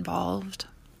 everyone involved.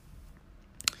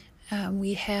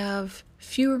 We have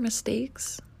fewer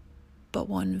mistakes, but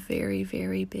one very,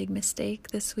 very big mistake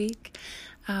this week.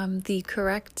 The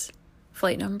correct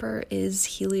flight number is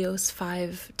Helios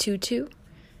 522,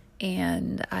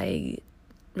 and I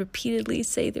repeatedly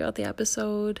say throughout the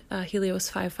episode, Helios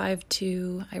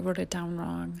 552. I wrote it down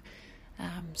wrong,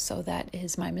 so that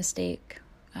is my mistake.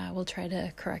 We'll try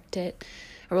to correct it,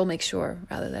 or we'll make sure,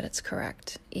 rather, that it's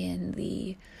correct in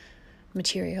the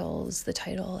materials, the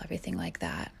title, everything like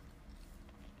that.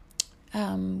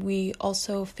 We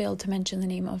also failed to mention the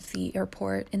name of the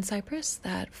airport in Cyprus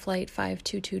that Flight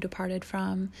 522 departed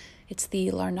from. It's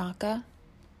the Larnaca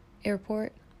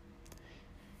airport.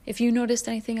 If you noticed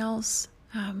anything else,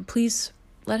 please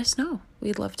let us know.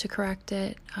 We'd love to correct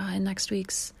it in next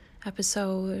week's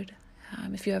episode.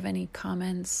 If you have any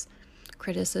comments,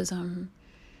 criticism,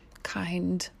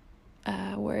 kind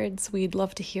words, we'd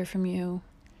love to hear from you.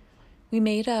 We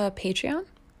made a Patreon.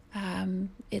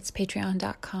 It's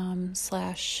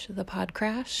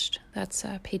patreon.com/thepodcrashed. That's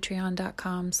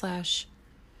patreon.com/THEPODCRASHED.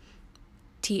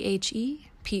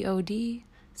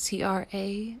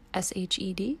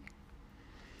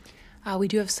 We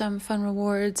do have some fun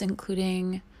rewards,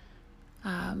 including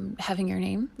having your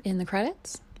name in the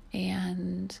credits,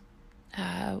 and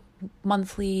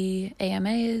monthly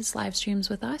AMAs, live streams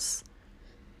with us.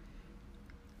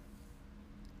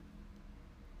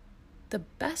 The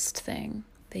best thing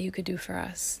that you could do for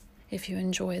us, if you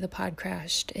enjoy the Pod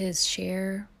Crashed, is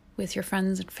share with your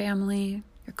friends and family,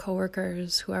 your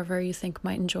coworkers, whoever you think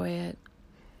might enjoy it.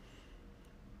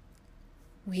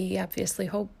 We obviously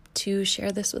hope to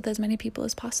share this with as many people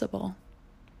as possible.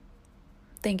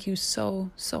 Thank you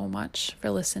so, so much for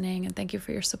listening, and thank you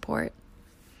for your support.